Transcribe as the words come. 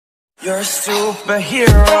You're a superhero.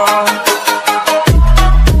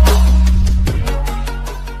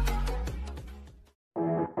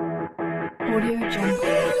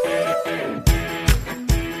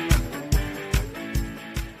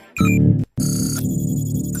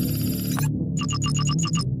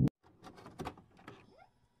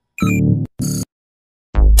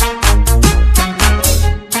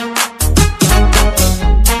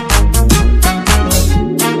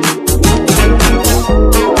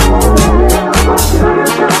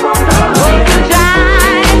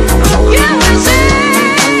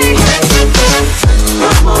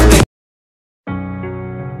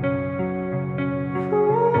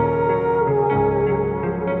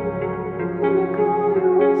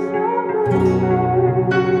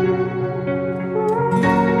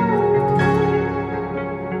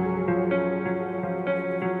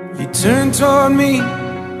 Turn toward me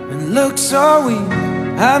and look so weak.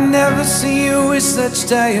 I've never seen you with such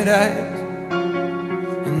tired eyes.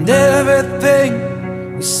 And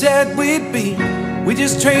everything we said we'd be, we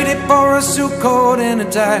just traded for a suit coat and a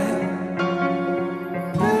tie.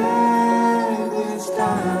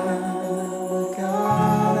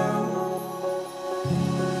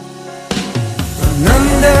 And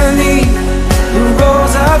underneath the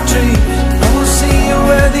rows of trees, I will see you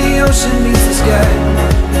where the ocean meets the sky.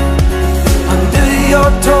 Under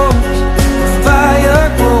your toes, the fire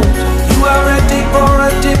grows. You are ready for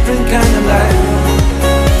a different kind of life.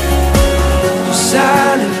 You're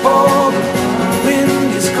silent, bold, the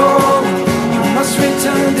wind is cold. You must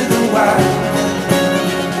return to the wild.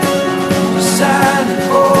 You're silent,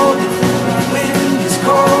 bold, the wind is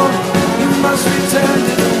cold. You must return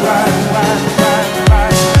to the wild, wild, wild, wild.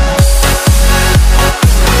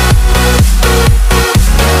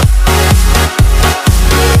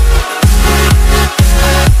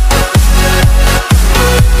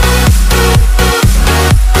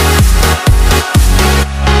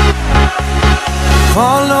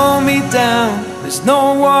 Follow me down, there's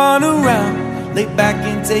no one around. Lay back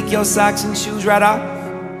and take your socks and shoes right off.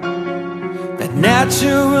 That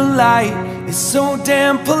natural light is so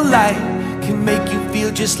damn polite, can make you feel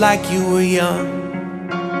just like you were young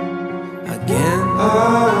again.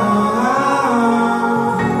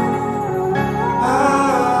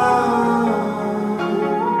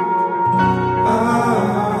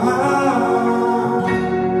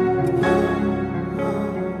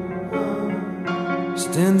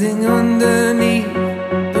 Standing underneath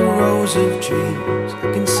the rows of trees,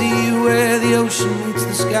 I can see where the ocean meets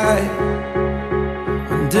the sky.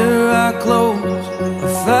 Under our clothes, a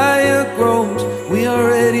fire grows. We are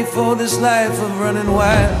ready for this life of running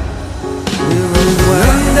wild. We're running wild.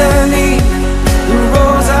 Underneath the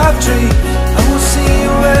rows of trees, I will see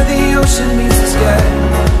you where the ocean meets the sky.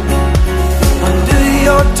 Under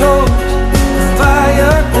your toes, the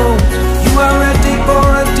fire grows. You are ready for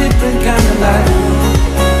a different kind of life.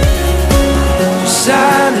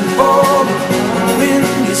 Silent, bold, the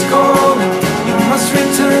wind is cold. You must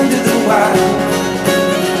return to the wild.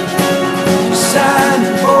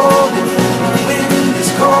 Silent, bold, the wind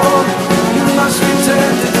is cold. You must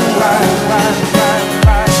return to the wild, wild, wild,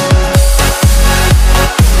 wild.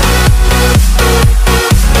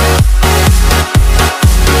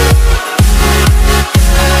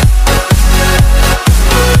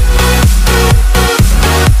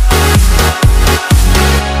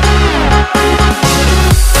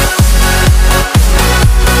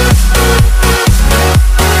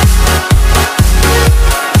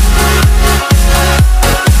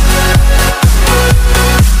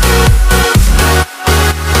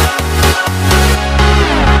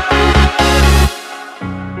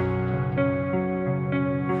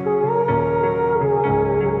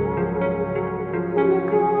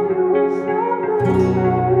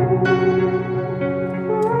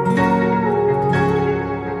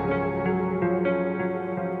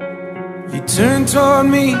 Turn toward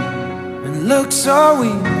me and look so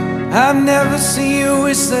weak. I've never seen you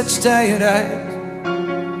with such tired eyes.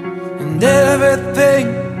 And everything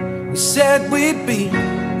we said we'd be,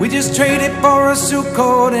 we just traded for a suit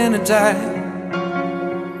coat and a tie.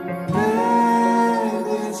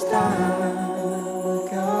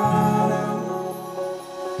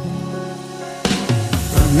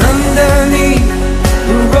 And underneath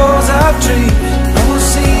the rows of trees, I will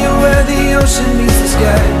see you where the ocean meets the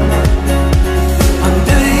sky.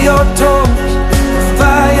 Under your toes, the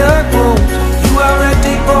fire grows. You are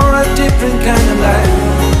ready for a different kind of life.